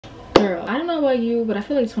Girl, I don't know about you, but I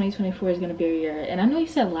feel like 2024 is gonna be your year. And I know you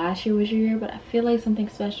said last year was your year, but I feel like something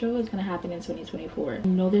special is gonna happen in 2024. I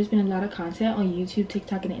know there's been a lot of content on YouTube,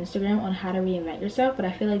 TikTok, and Instagram on how to reinvent yourself, but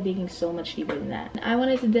I feel like digging so much deeper than that. And I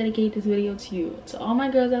wanted to dedicate this video to you, to all my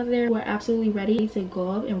girls out there who are absolutely ready to go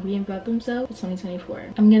up and reinvent themselves for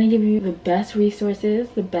 2024. I'm gonna give you the best resources,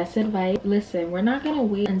 the best advice. Listen, we're not gonna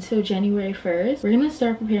wait until January 1st. We're gonna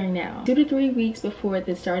start preparing now, 2 to 3 weeks before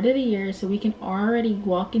the start of the year, so we can already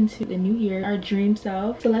walk into the new year, our dream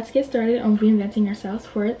self. So let's get started on reinventing ourselves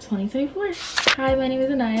for 2024. Hi, my name is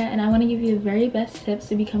Anaya, and I want to give you the very best tips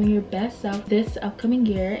to becoming your best self this upcoming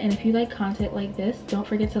year. And if you like content like this, don't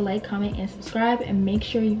forget to like, comment, and subscribe, and make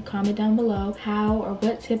sure you comment down below how or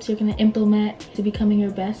what tips you're going to implement to becoming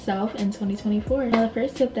your best self in 2024. Now, the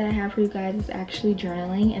first tip that I have for you guys is actually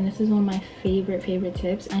journaling, and this is one of my favorite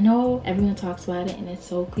tips. I know everyone talks about it and it's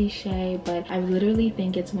so cliche, but I literally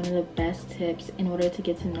think it's one of the best tips in order to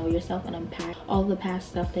get to know yourself and unpack all the past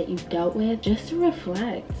stuff that you've dealt with, just to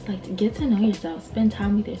reflect, like to get to know yourself, spend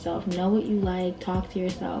time with yourself, know what you like, talk to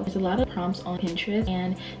yourself. There's a lot of prompts on Pinterest,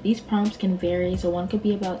 and these prompts can vary. So one could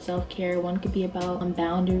be about self-care, one could be about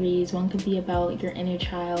boundaries, one could be about your inner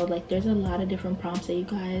child. Like there's a lot of different prompts that you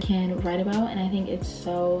guys can write about, and I think it's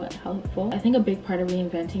so helpful. I think a big part of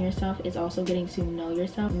reinventing yourself is also getting to know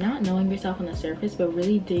yourself, not knowing yourself on the surface, but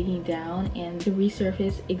really digging down and to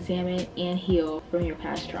resurface, examine, and heal from your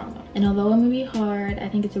past trauma. And although it may be hard, I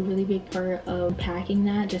think it's a really big part of packing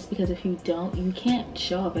that, just because if you don't, you can't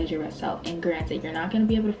show up as your best self. And granted, you're not going to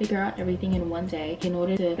be able to figure out everything in one day. In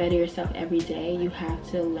order to better yourself every day, you have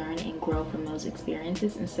to learn and grow from those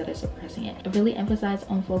experiences instead of suppressing it. I really emphasize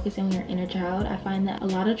on focusing on your inner child. I find that a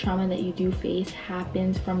lot of trauma that you do face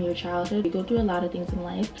happens from your childhood. You go through a lot of things in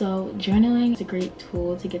life, so journaling is a great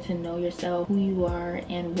tool to get to know yourself, who you are,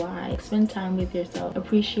 and why. Spend time with yourself,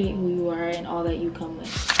 appreciate who you are and all that you come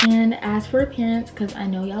with. And as for appearance, because I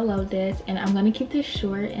know y'all love this, and I'm gonna keep this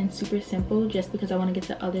short and super simple just because I want to get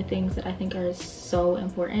to other things that I think are so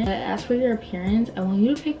important. But as for your appearance, I want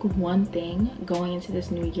you to pick one thing going into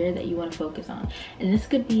this new year that you want to focus on. And this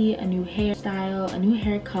could be a new hairstyle, a new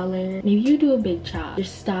hair color, maybe you do a big chop, your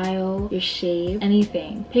style, your shave,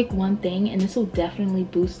 anything. Pick one thing, and this will definitely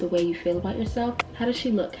boost the way you feel about yourself. How does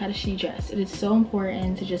she look? How does she dress? It is so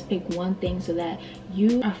important to just pick one thing so that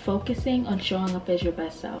you are focusing on showing up as your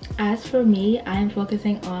best self. As for me, I am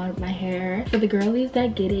focusing on my hair. For the girlies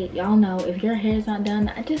that get it, y'all know if your hair is not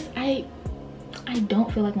done, I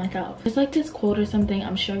don't feel like myself. There's like this quote or something,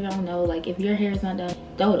 I'm sure y'all know, like if your hair is not done,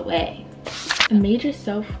 throw it away. A major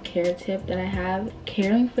self-care tip that I have,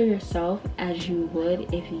 caring for yourself as you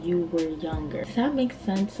would if you were younger. Does that make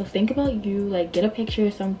sense? So think about you, like get a picture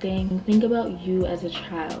or something, think about you as a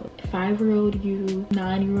child. 5-year-old you,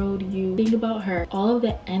 9-year-old you, think about her. All of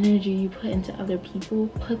the energy you put into other people,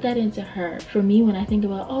 put that into her. For me, when I think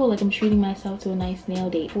about, oh, like I'm treating myself to a nice nail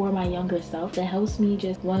date for my younger self, that helps me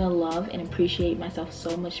just want to love and appreciate myself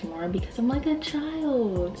so much more because I'm like a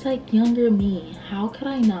child. It's like younger me. How could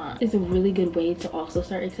I not? It's a really good way to also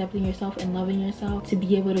start accepting yourself and loving yourself, to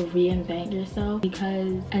be able to reinvent yourself,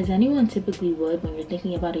 because as anyone typically would when you're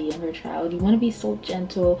thinking about a younger child, you want to be so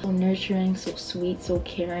gentle, so nurturing, so sweet, so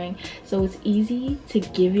caring. So it's easy to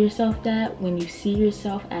give yourself that when you see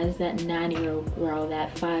yourself as that 9-year-old girl,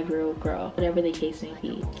 that 5-year-old girl, whatever the case may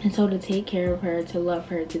be. And so to take care of her, to love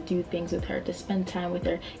her, to do things with her, to spend time with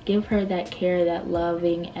her, give her that care, that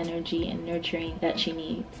loving energy and nurturing that she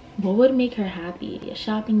needs. What would make her happy? A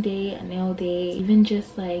shopping day, a nail day, even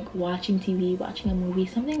just like watching TV, watching a movie,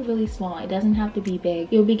 something really small. It doesn't have to be big.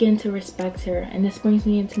 You'll begin to respect her. And this brings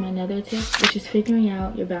me into my another tip, which is figuring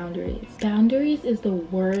out your boundaries. Boundaries is the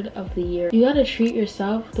word of the year. You gotta treat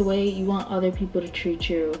yourself the way you want other people to treat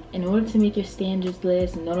you. In order to make your standards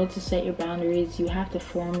list, in order to set your boundaries, you have to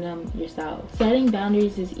form them yourself. Setting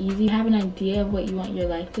boundaries is easy. You have an idea of what you want your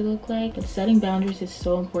life to look like, but setting boundaries is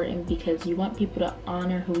so important because you want people to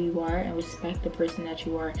honor who you are and respect the person that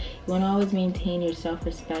you are. You want to always maintain your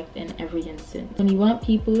self-respect in every instance. When you want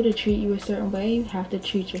people to treat you a certain way, you have to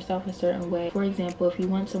treat yourself a certain way. For example, if you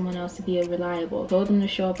want someone else to be reliable, told them to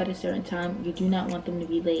show up at a certain time, you do not want them to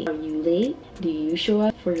be late. Are you late? Do you show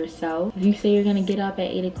up for yourself? If you say you're gonna get up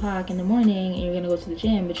at 8 o'clock in the morning and you're gonna go to the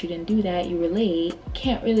gym, but you didn't do that, you were late, you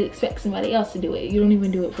can't really expect somebody else to do it. You don't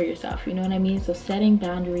even do it for yourself, you know what I mean? So setting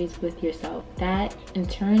boundaries with yourself, that in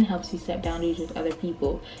turn helps you set boundaries with other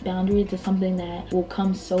people. Boundaries is something that will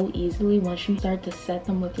come so easily once you start to set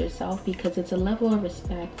them with yourself, because it's a level of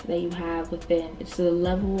respect that you have within. It's a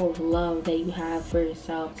level of love that you have for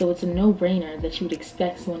yourself. So it's a no-brainer that you would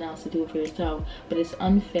expect someone else to do it for yourself, but it's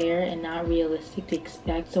unfair unfair and not realistic to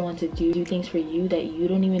expect someone to do things for you that you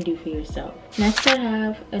don't even do for yourself. Next, I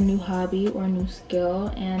have a new hobby or a new skill,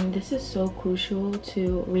 and this is so crucial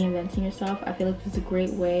to reinventing yourself. I feel like this is a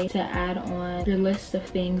great way to add on your list of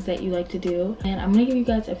things that you like to do. And I'm gonna give you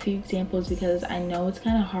guys a few examples because I know it's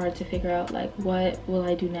kind of hard to figure out like what will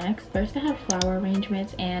I do next. First, I have flower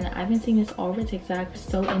arrangements, and I've been seeing this all over TikTok.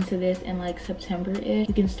 So into this in like September-ish.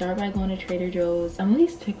 You can start by going to Trader Joe's. Some of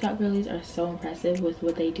these TikTok girlies are so impressive with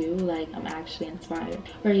what they do. Like, I'm actually inspired.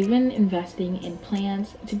 Or even investing in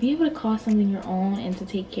plants to be able to call something your own and to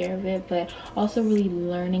take care of it, but also really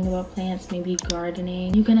learning about plants, maybe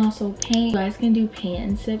gardening. You can also paint. You guys can do paint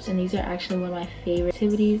and sips, and these are actually one of my favorite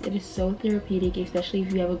activities. It is so therapeutic, especially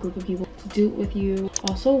if you have a group of people to do it with you.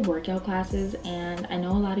 Also workout classes, and I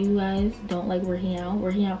know a lot of you guys don't like working out.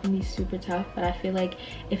 Working out can be super tough, but I feel like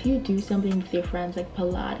if you do something with your friends like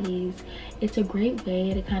Pilates, it's a great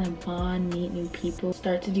way to kind of bond, meet new people,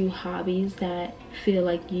 start to do hobbies that feel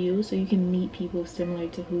like you, so you can meet people similar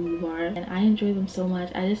to who you are. And I enjoy them so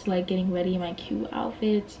much. I just like getting ready in my cute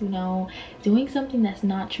outfits, you know, doing something that's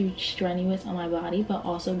not too strenuous on my body, but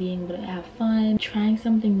also being able to have fun, trying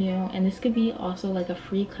something new. And this could be also like a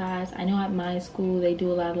free class. I know at my school they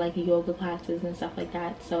do a lot of like yoga classes and stuff like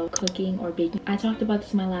that, so cooking or baking. I talked about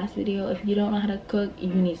this in my last video. If you don't know how to cook, you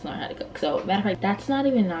need to learn how to cook. So matter of fact, that's not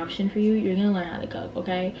even an option for you. You're gonna learn how to cook,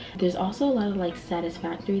 okay? There's also a lot of like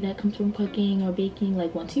satisfactory that comes from cooking or baking.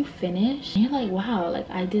 Like once you finish, you're like, wow, like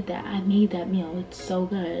I did that, I made that meal, it's so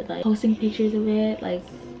good. Like posting pictures of it, like,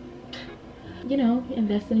 you know,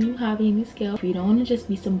 invest in a new hobby, a new skill. You don't want to just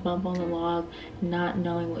be some bump on the log, not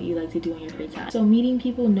knowing what you like to do in your free time. So meeting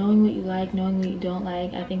people, knowing what you like, knowing what you don't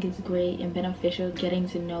like, I think is great and beneficial. Getting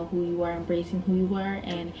to know who you are, embracing who you are,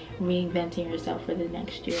 and reinventing yourself for the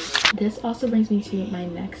next year. This also brings me to my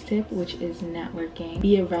next tip, which is networking.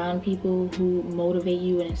 Be around people who motivate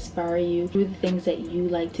you and inspire you through the things that you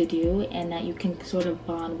like to do and that you can sort of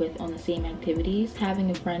bond with on the same activities.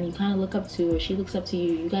 Having a friend you kind of look up to, or she looks up to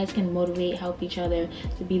you, you guys can motivate, help each other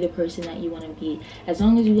to be the person that you want to be. As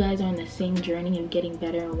long as you guys are on the same journey of getting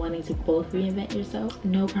better and wanting to both reinvent yourself,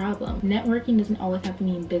 no problem. Networking doesn't always have to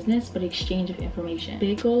mean business, but exchange of information.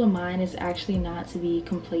 Big goal of mine is actually not to be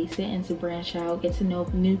complacent and to branch out, get to know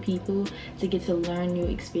new people, to get to learn new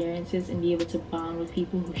experiences and be able to bond with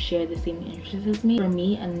people who share the same interests as me. For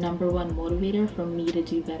me, a #1 motivator for me to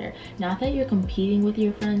do better. Not that you're competing with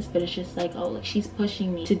your friends, but it's just like, oh, like she's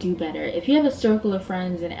pushing me to do better. If you have a circle of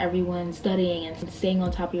friends and everyone's studying and staying on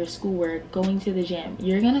top of your schoolwork, going to the gym,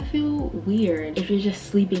 you're gonna feel weird if you're just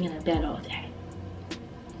sleeping in a bed all day.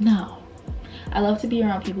 No. I love to be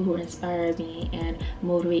around people who inspire me and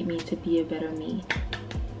motivate me to be a better me.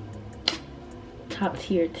 Top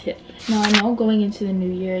tier tip. Now, I know going into the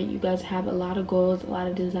new year, you guys have a lot of goals, a lot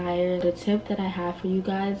of desires. The tip that I have for you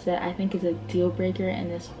guys that I think is a deal breaker in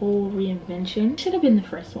this whole reinvention should have been the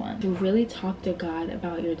first one. To really talk to God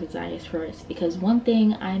about your desires first. Because one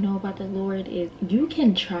thing I know about the Lord is you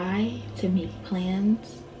can try to make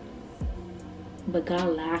plans, but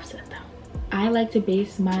God laughs at them. I like to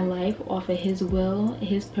base my life off of his will,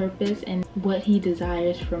 his purpose, and what he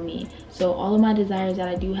desires from me. So all of my desires that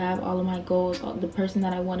I do have, all of my goals, the person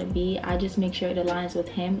that I want to be, I just make sure it aligns with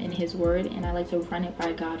him and his word, and I like to run it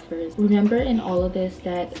by God first. Remember in all of this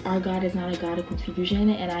that our God is not a God of confusion,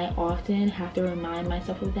 and I often have to remind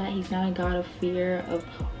myself of that. He's not a God of fear, of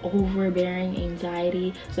overbearing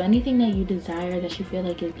anxiety. So anything that you desire that you feel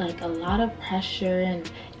like is like a lot of pressure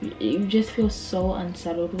and you just feel so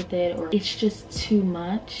unsettled with it, or it's just too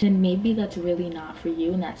much, then maybe that's really not for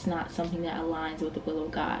you, and that's not something that aligns with the will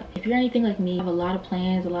of God. If you're anything like me, I have a lot of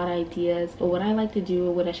plans, a lot of ideas, but what I like to do,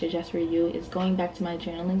 or what I suggest for you, is going back to my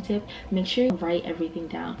journaling tip, make sure you write everything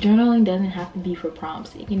down. Journaling doesn't have to be for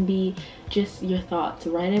prompts. It can be just your thoughts.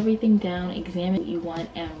 Write everything down, examine what you want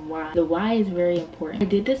and why. The why is very important. I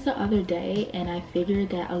did this the other day, and I figured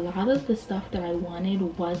that a lot of the stuff that I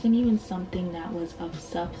wanted wasn't even something that was of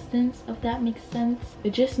substance, if that makes sense.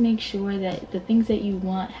 But just make sure that the things that you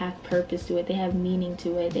want have purpose to it, they have meaning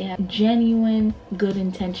to it, they have genuine good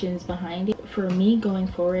intentions behind it. For me going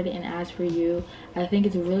forward, and as for you, I think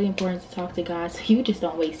it's really important to talk to God so you just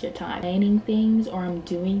don't waste your time planning things, or I'm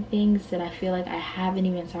doing things that I feel like I haven't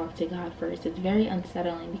even talked to God first. It's very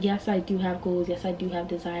unsettling. Yes, I do have goals, yes I do have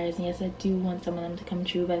desires, and yes I do want some of them to come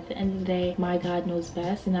true, but at the end of the day, my God knows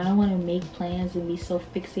best, and I don't want to make plans and be so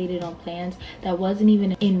fixated on plans that wasn't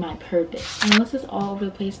even in my purpose. I know this is all over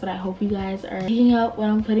the place, but I hope you guys are picking up what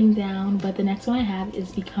I'm putting down. But the next one I have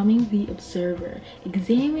is becoming the observer.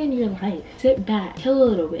 Examine your life, sit back, kill a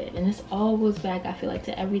little bit, and this all goes back, I feel like,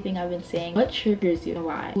 to everything I've been saying. What triggers you and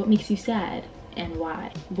why? What makes you sad? and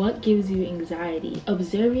why. What gives you anxiety?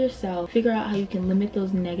 Observe yourself, figure out how you can limit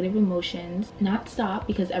those negative emotions, not stop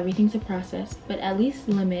because everything's a process, but at least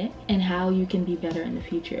limit, and how you can be better in the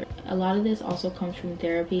future. A lot of this also comes from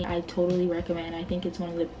therapy. I totally recommend. I think it's one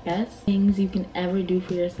of the best things you can ever do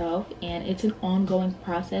for yourself, and it's an ongoing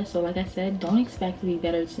process. So like I said, don't expect to be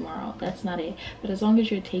better tomorrow. That's not it. But as long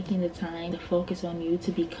as you're taking the time to focus on you,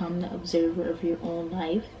 to become the observer of your own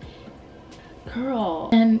life,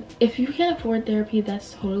 girl. And if you can't afford therapy,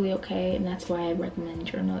 that's totally okay, and that's why I recommend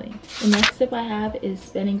journaling. The next tip I have is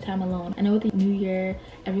spending time alone. I know with the new year,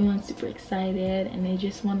 everyone's super excited and they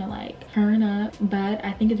just want to like turn up, but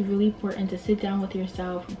I think it's really important to sit down with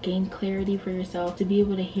yourself, gain clarity for yourself, to be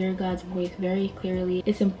able to hear God's voice very clearly.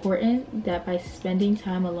 It's important that by spending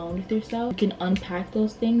time alone with yourself, you can unpack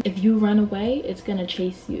those things. If you run away, it's gonna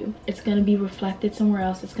chase you. It's gonna be reflected somewhere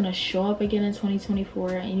else. It's gonna show up again in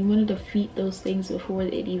 2024, and you want to defeat those things before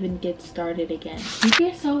it even gets started again. Keep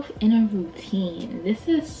yourself in a routine. This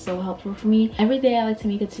is so helpful for me. Every day I like to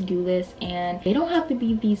make a to-do list, and they don't have to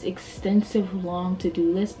be these extensive long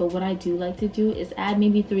to-do lists, but what I do like to do is add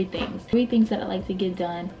maybe three things that I like to get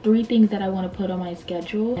done, 3 things that I want to put on my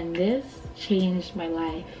schedule, and this changed my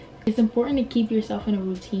life. It's important to keep yourself in a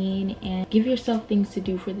routine and give yourself things to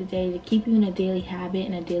do for the day to keep you in a daily habit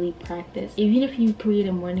and a daily practice. Even if you create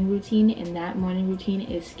a morning routine and that morning routine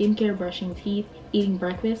is skincare, brushing teeth, eating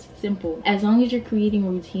breakfast, simple. As long as you're creating a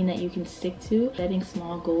routine that you can stick to, setting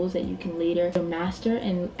small goals that you can later master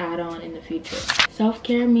and add on in the future.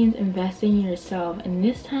 Self-care means investing in yourself, and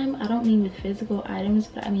this time I don't mean with physical items,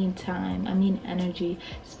 but I mean time, I mean energy,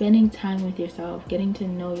 spending time with yourself, getting to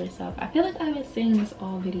know yourself. I feel like I've been saying this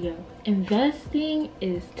all video. Investing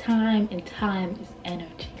is time, and time is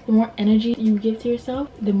energy. The more energy you give to yourself,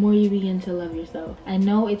 the more you begin to love yourself. I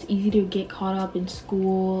know it's easy to get caught up in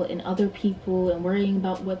school and other people and worrying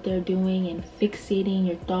about what they're doing and fixating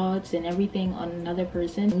your thoughts and everything on another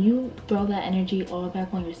person. When you throw that energy all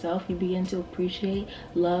back on yourself, you begin to appreciate,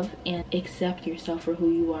 love, and accept yourself for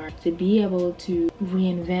who you are, to be able to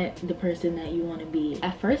reinvent the person that you want to be.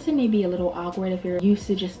 At first it may be a little awkward if you're used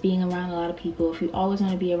to just being around a lot of people, if you always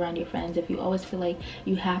want to be around your friends, if you always feel like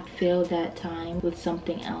you have to fill that time with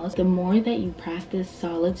something else. The more that you practice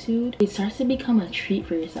solitude, it starts to become a treat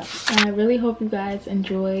for yourself. And I really hope you guys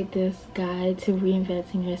enjoyed this guide to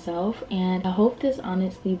reinventing yourself, and I hope this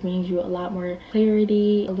honestly brings you a lot more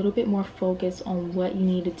clarity, a little bit more focus on what you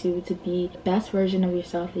need to do to be the best version of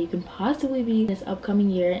yourself that you can possibly be this upcoming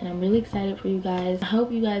year. And I'm really excited for you guys. I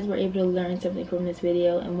hope you guys were able to learn something from this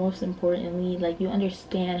video, and most importantly, like, you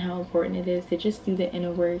understand how important it is to just do the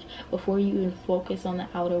inner work before you even focus on the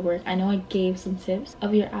outer work. I know I gave some tips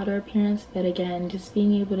of your outer appearance, but again, just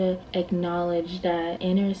being able to acknowledge that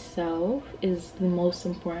inner self is the most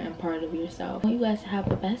important part of yourself. I want you guys to have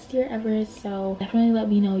the best year ever, so definitely let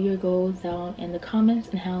me know your goals down in the comments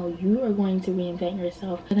and how you are going to reinvent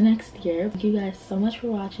yourself for the next year. Thank you guys so much for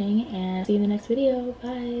watching, and see you in the next video.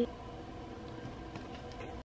 Bye.